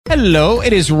Hello,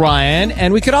 it is Ryan,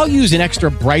 and we could all use an extra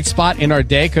bright spot in our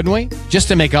day, couldn't we? Just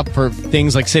to make up for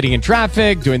things like sitting in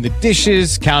traffic, doing the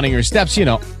dishes, counting your steps,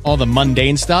 all the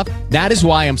mundane stuff. That is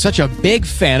why I'm such a big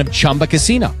fan of Chumba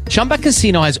Casino. Chumba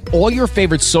Casino has all your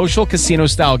favorite social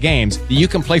casino-style games that you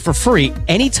can play for free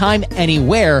anytime,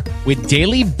 anywhere with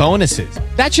daily bonuses.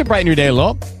 That should brighten your day a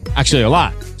little. Actually, a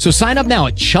lot. So sign up now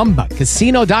at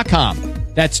ChumbaCasino.com.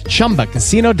 That's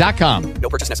ChumbaCasino.com. No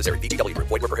purchase necessary. VGW Group.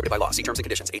 Void where prohibited by law. See terms and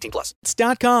conditions.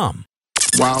 18+. .com.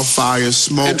 Wildfire,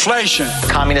 smoke, inflation,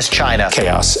 communist China,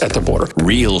 chaos at the border.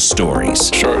 Real stories.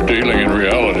 Start dealing in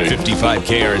reality. 55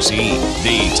 KRZ,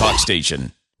 the talk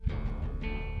station.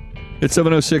 It's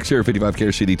 7:06 here at 55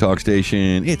 KRZ Talk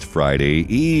Station. It's Friday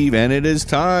Eve, and it is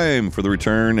time for the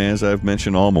return, as I've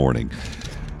mentioned all morning.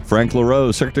 Frank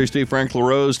LaRose, Secretary of State Frank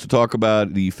LaRose, to talk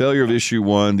about the failure of Issue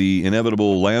 1, the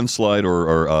inevitable landslide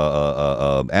or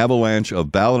avalanche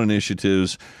of ballot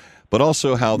initiatives, but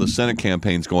also how the Senate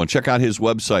campaign's going. Check out his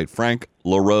website,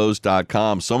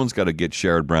 franklarose.com. Someone's got to get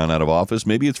Sherrod Brown out of office.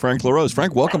 Maybe it's Frank LaRose.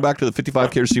 Frank, welcome back to the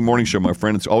 55 KRZ Morning Show, my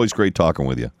friend. It's always great talking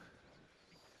with you.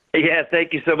 Yeah,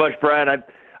 thank you so much, Brian.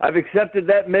 I've accepted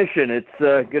that mission. It's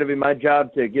going to be my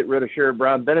job to get rid of Sherrod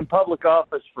Brown. Been in public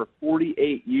office for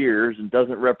 48 years and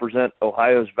doesn't represent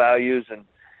Ohio's values. And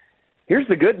here's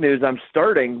the good news. I'm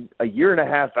starting a year and a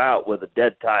half out with a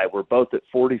dead tie. We're both at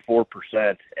 44%,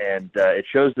 and it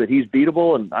shows that he's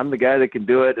beatable, and I'm the guy that can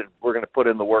do it, and we're going to put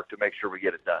in the work to make sure we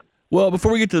get it done. Well,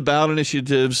 before we get to the ballot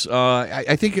initiatives,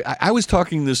 I think I was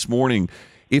talking this morning.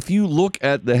 If you look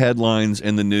at the headlines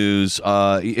and the news,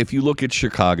 if you look at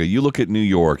Chicago, you look at New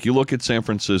York, you look at San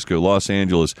Francisco, Los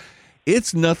Angeles,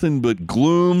 it's nothing but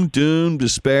gloom, doom,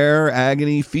 despair,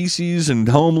 agony, feces, and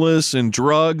homeless, and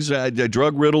drugs,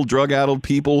 drug-riddled, drug-addled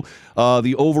people,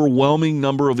 the overwhelming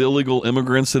number of illegal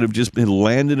immigrants that have just been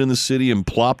landed in the city and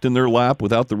plopped in their lap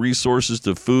without the resources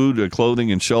to food,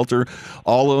 clothing, and shelter,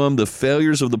 all of them, the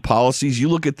failures of the policies. You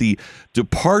look at the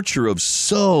departure of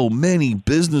so many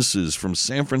businesses from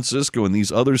San Francisco and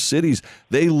these other cities.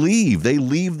 They leave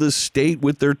the state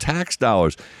with their tax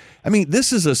dollars. I mean,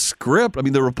 this is a script. I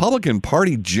mean, the Republican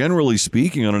Party, generally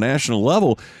speaking, on a national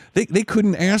level, they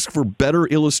couldn't ask for better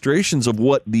illustrations of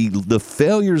what the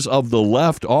failures of the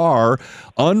left are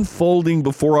unfolding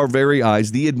before our very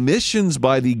eyes. The admissions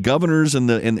by the governors and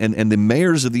the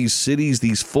mayors of these cities,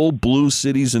 these full blue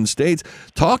cities and states,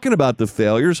 talking about the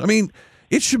failures. I mean,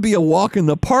 it should be a walk in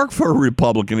the park for a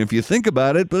Republican if you think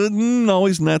about it, but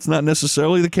always that's not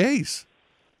necessarily the case.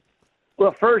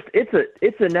 Well, first,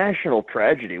 it's a national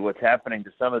tragedy what's happening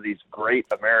to some of these great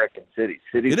American cities.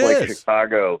 Cities like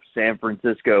Chicago, San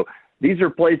Francisco. These are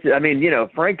places, I mean,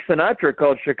 Frank Sinatra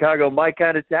called Chicago my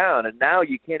kind of town, and now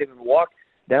you can't even walk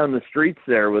down the streets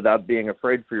there without being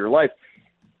afraid for your life.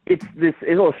 It's this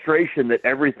illustration that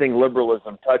everything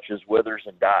liberalism touches withers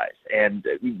and dies, and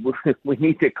we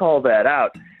need to call that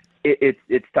out.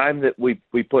 It's time that we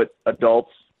put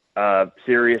adults,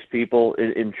 serious people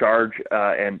in charge.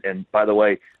 And by the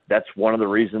way, that's one of the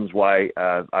reasons why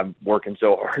I'm working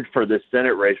so hard for this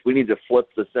Senate race. We need to flip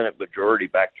the Senate majority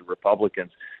back to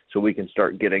Republicans so we can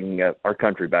start getting our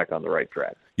country back on the right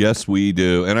track. Yes, we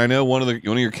do. And I know one of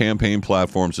your campaign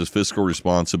platforms is fiscal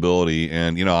responsibility.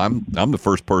 And, I'm the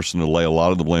first person to lay a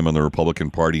lot of the blame on the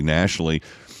Republican Party nationally.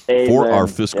 Amen. For our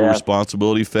fiscal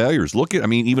responsibility failures. Look at,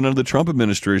 even under the Trump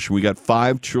administration, we got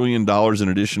 $5 trillion in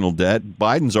additional debt.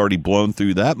 Biden's already blown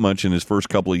through that much in his first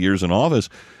couple of years in office.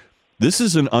 This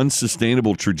is an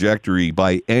unsustainable trajectory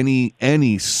by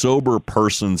any sober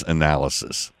person's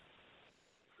analysis.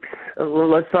 Well,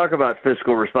 let's talk about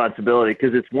fiscal responsibility,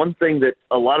 because it's one thing that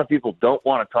a lot of people don't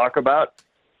want to talk about.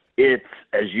 It's,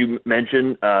 as you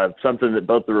mentioned, something that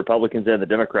both the Republicans and the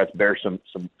Democrats bear some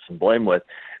blame with.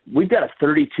 We've got a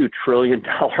 $32 trillion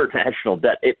national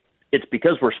debt. It's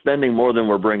because we're spending more than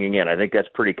we're bringing in. I think that's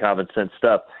pretty common sense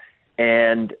stuff.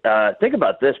 And think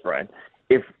about this, Brian.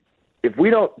 If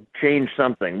we don't change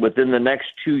something within the next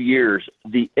 2 years,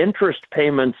 the interest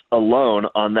payments alone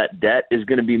on that debt is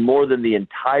going to be more than the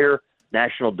entire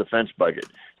national defense budget.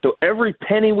 So every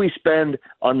penny we spend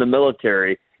on the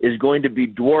military is going to be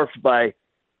dwarfed by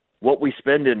what we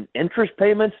spend in interest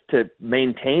payments to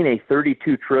maintain a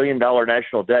 $32 trillion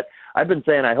national debt. I've been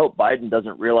saying I hope Biden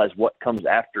doesn't realize what comes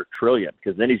after trillion,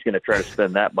 because then he's going to try to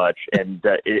spend that much. And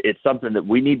it's something that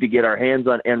we need to get our hands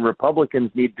on, and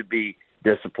Republicans need to be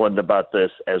disciplined about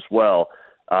this as well.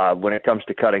 when it comes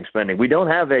to cutting spending. We don't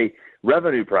have a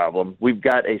revenue problem. We've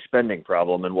got a spending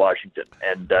problem in Washington,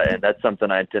 and that's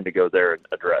something I intend to go there and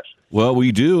address. Well,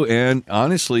 we do, and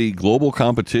honestly, global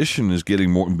competition is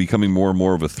becoming more and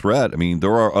more of a threat. I mean,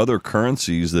 there are other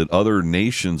currencies that other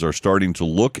nations are starting to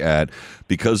look at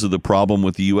because of the problem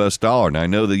with the U.S. dollar. Now, I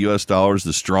know the U.S. dollar is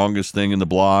the strongest thing in the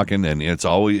block, and it's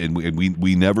always, and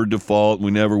we never default,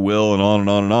 we never will, and on and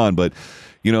on and on. But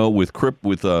with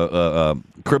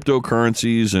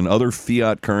cryptocurrencies and other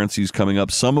fiat currencies coming up,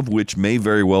 some of which may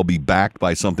very well be backed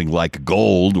by something like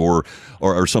gold or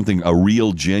something, a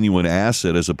real genuine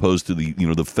asset, as opposed to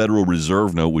the Federal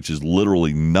Reserve note, which is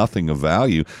literally nothing of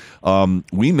value.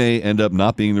 We may end up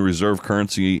not being the reserve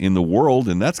currency in the world,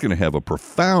 and that's going to have a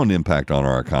profound impact on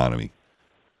our economy.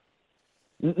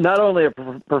 Not only a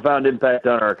profound impact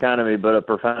on our economy, but a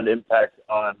profound impact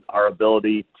on our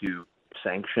ability to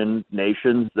sanction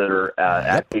nations that are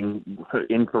acting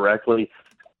incorrectly.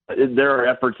 There are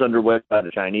efforts underway by the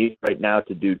Chinese right now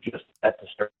to do just that, to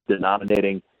start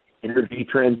denominating energy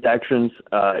transactions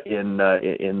in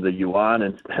the yuan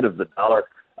instead of the dollar.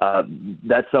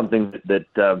 That's something that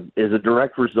is a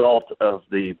direct result of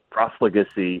the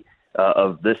profligacy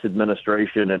of this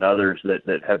administration and others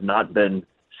that have not been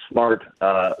smart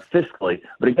fiscally.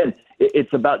 But again,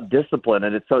 it's about discipline,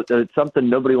 and it's something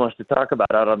nobody wants to talk about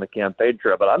out on the campaign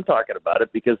trail. But I'm talking about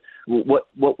it because what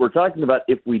we're talking about,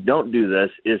 if we don't do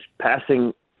this, is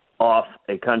passing off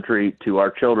a country to our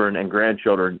children and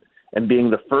grandchildren and being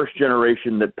the first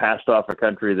generation that passed off a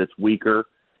country that's weaker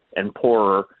and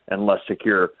poorer and less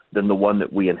secure than the one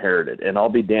that we inherited. And I'll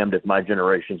be damned if my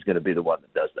generation is going to be the one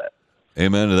that does that.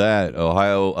 Amen to that.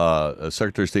 Ohio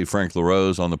Secretary of State Frank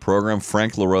LaRose on the program,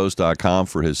 franklarose.com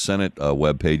for his Senate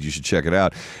webpage. You should check it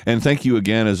out. And thank you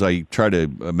again, as I try to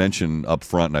mention up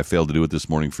front, and I failed to do it this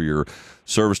morning, for your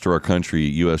service to our country,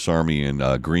 U.S. Army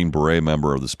and Green Beret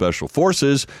member of the Special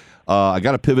Forces. I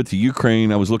got to pivot to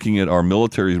Ukraine. I was looking at our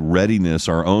military readiness,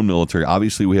 our own military.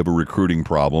 Obviously, we have a recruiting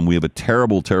problem. We have a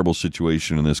terrible, terrible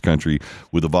situation in this country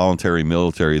with a voluntary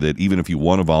military that even if you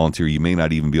want to volunteer, you may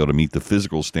not even be able to meet the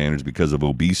physical standards because of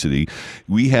obesity.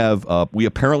 We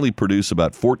apparently produce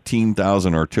about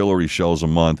 14,000 artillery shells a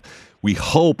month. We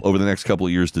hope over the next couple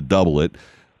of years to double it.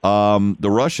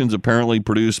 The Russians apparently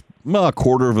produce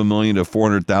 250,000 to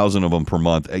 400,000 of them per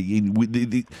month.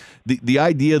 The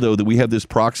idea, though, that we have this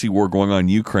proxy war going on in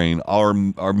Ukraine, our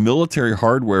military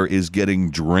hardware is getting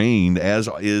drained, as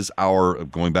is our,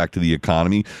 going back to the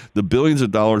economy, the billions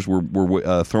of dollars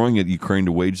we're throwing at Ukraine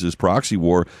to wage this proxy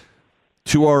war,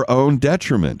 to our own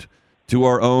detriment, to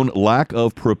our own lack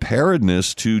of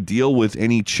preparedness to deal with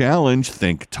any challenge.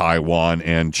 Think Taiwan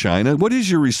and China. What is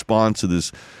your response to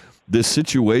this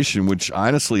situation, which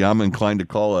honestly I'm inclined to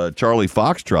call a Charlie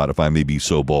Foxtrot, if I may be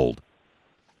so bold?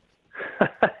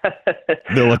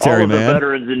 Military all of man. The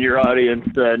veterans in your audience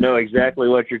know exactly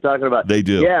what you're talking about. They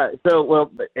do. Yeah. So,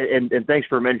 well, and thanks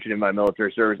for mentioning my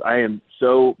military service. I am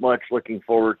so much looking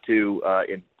forward to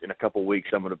in a couple weeks.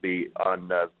 I'm going to be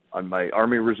on my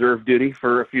Army Reserve duty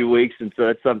for a few weeks, and so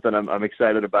that's something I'm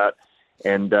excited about.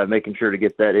 And making sure to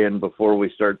get that in before we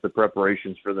start the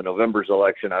preparations for the November's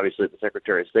election, obviously at the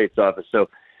Secretary of State's office. So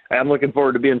I'm looking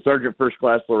forward to being Sergeant First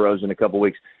Class LaRose in a couple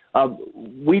weeks.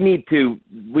 We need to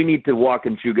walk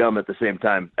and chew gum at the same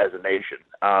time as a nation,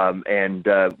 and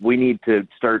we need to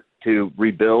start to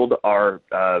rebuild our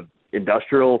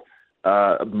industrial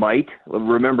might.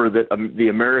 Remember that the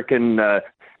American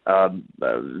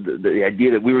the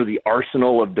idea that we were the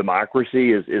arsenal of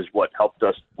democracy is what helped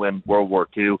us win World War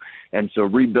II. And so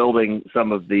rebuilding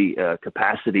some of the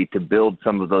capacity to build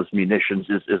some of those munitions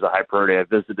is a high priority. I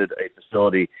visited a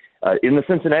facility in the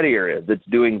Cincinnati area that's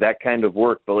doing that kind of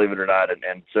work, believe it or not.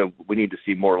 And so we need to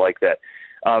see more like that.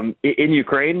 In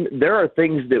Ukraine, there are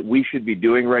things that we should be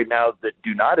doing right now that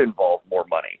do not involve more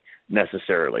money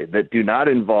necessarily, that do not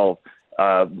involve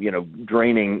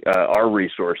draining our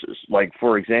resources. Like,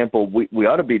 for example, we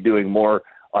ought to be doing more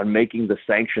on making the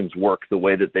sanctions work the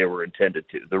way that they were intended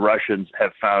to. The Russians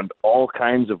have found all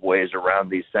kinds of ways around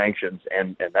these sanctions,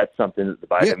 and that's something that the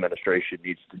Biden administration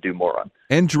needs to do more on.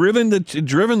 And driven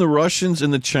the Russians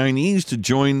and the Chinese to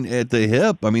join at the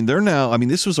hip. I mean,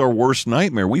 this was our worst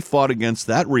nightmare. We fought against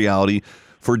that reality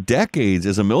for decades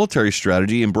as a military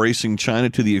strategy, embracing China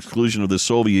to the exclusion of the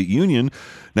Soviet Union.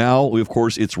 Now, of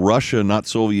course, it's Russia, not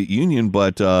Soviet Union,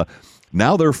 but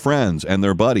now they're friends and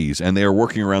they're buddies, and they are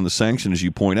working around the sanctions, as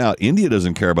you point out. India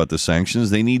doesn't care about the sanctions.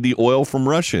 They need the oil from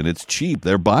Russia, and it's cheap.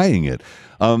 They're buying it.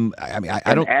 I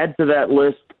don't add to that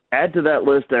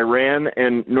list Iran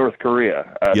and North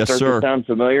Korea. Yes, Starts sir. to sound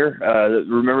familiar?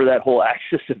 Remember that whole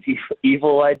axis of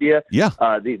evil idea? Yeah.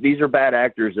 These are bad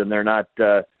actors, and they're not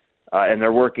and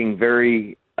they're working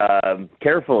very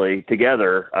carefully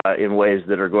together in ways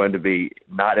that are going to be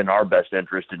not in our best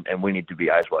interest, and we need to be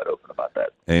eyes wide open about that.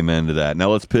 Amen to that. Now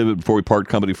let's pivot before we part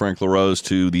company, Frank LaRose,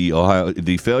 to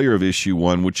the failure of Issue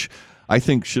 1, which I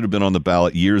think should have been on the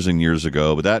ballot years and years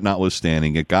ago, but that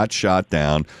notwithstanding, it got shot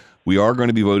down. We are going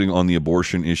to be voting on the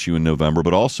abortion issue in November,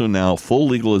 but also now full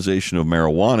legalization of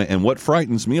marijuana. And what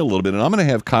frightens me a little bit, and I'm going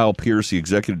to have Kyle Pierce, the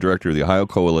executive director of the Ohio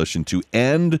Coalition, to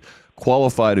end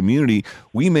qualified immunity.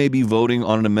 We may be voting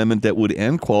on an amendment that would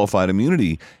end qualified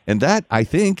immunity. And that, I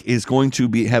think, is going to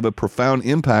have a profound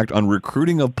impact on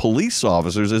recruiting of police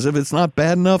officers, as if it's not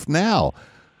bad enough now.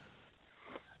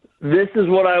 This is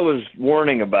what I was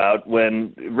warning about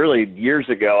when, really, years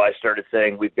ago, I started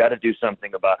saying we've got to do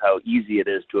something about how easy it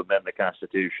is to amend the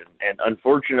Constitution. And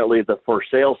unfortunately, the for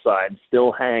sale sign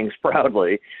still hangs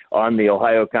proudly on the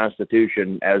Ohio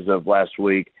Constitution as of last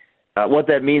week. What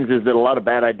that means is that a lot of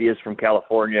bad ideas from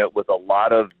California with a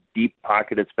lot of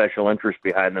deep-pocketed special interests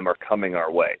behind them are coming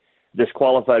our way. This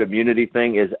qualified immunity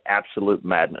thing is absolute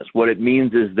madness. What it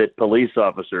means is that police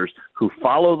officers who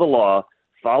follow the law,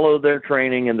 follow their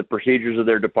training and the procedures of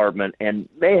their department, and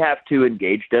may have to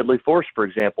engage deadly force, for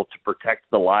example, to protect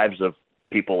the lives of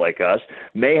people like us,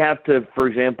 may have to, for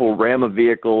example, ram a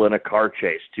vehicle in a car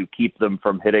chase to keep them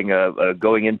from hitting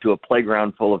going into a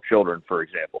playground full of children, for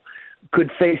example,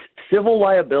 could face civil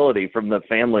liability from the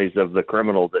families of the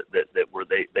criminal that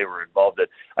they were involved in.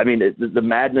 I mean, the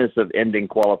madness of ending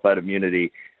qualified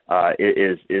immunity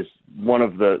is one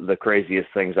of the craziest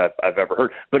things I've ever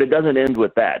heard. But it doesn't end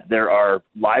with that. There are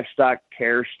livestock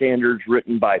care standards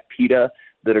written by PETA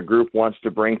that a group wants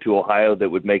to bring to Ohio that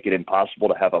would make it impossible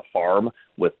to have a farm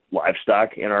with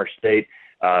livestock in our state.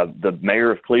 The mayor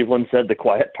of Cleveland said the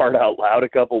quiet part out loud a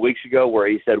couple of weeks ago, where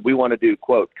he said, we want to do,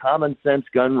 quote, common sense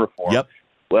gun reform. Yep.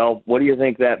 Well, what do you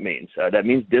think that means? That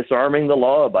means disarming the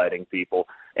law-abiding people.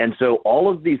 And so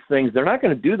all of these things, they're not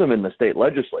going to do them in the state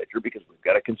legislature because we've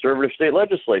got a conservative state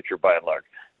legislature by and large.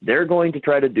 They're going to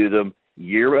try to do them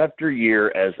year after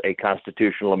year as a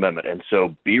constitutional amendment. And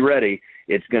so be ready.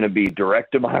 It's going to be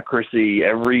direct democracy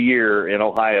every year in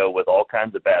Ohio with all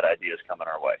kinds of bad ideas coming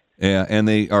our way. Yeah, and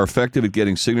they are effective at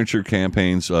getting signature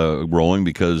campaigns rolling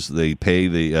because they pay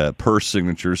the per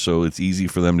signature, so it's easy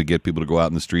for them to get people to go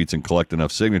out in the streets and collect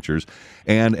enough signatures.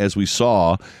 And as we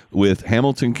saw with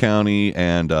Hamilton County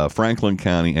and Franklin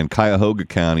County and Cuyahoga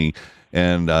County,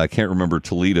 and I can't remember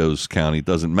Toledo's county, it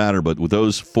doesn't matter, but with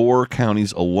those four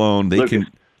counties alone,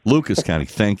 Lucas County,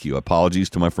 thank you. Apologies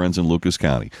to my friends in Lucas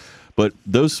County. But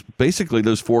those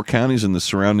four counties in the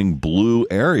surrounding blue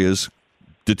areas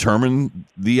determine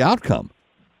the outcome.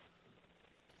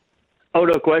 Oh,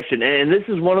 no question. And this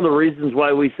is one of the reasons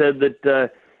why we said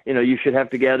that you should have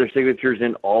to gather signatures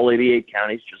in all 88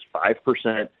 counties, just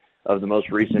 5% of the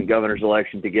most recent governor's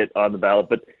election to get on the ballot.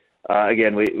 But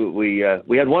again, we had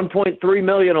 1.3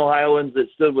 million Ohioans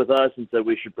that stood with us and said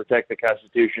we should protect the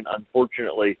Constitution.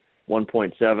 Unfortunately,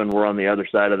 1.7 were on the other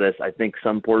side of this. I think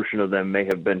some portion of them may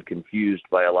have been confused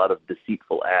by a lot of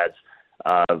deceitful ads.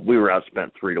 We were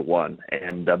outspent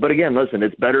 3-1. But again, listen,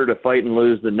 it's better to fight and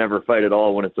lose than never fight at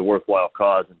all when it's a worthwhile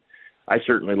cause. And I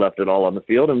certainly left it all on the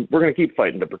field, and we're going to keep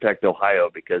fighting to protect Ohio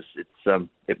because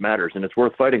it matters and it's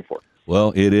worth fighting for.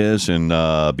 Well, it is, and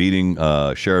beating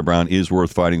Sherrod Brown is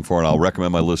worth fighting for, and I'll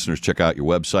recommend my listeners check out your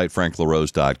website,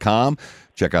 franklarose.com.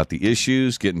 Check out the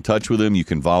issues, get in touch with him. You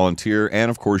can volunteer, and,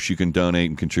 of course, you can donate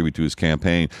and contribute to his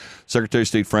campaign. Secretary of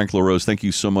State Frank LaRose, thank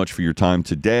you so much for your time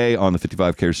today on the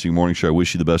 55 KRC Morning Show. I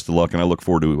wish you the best of luck, and I look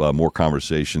forward to more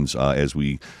conversations as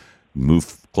we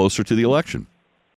move closer to the election.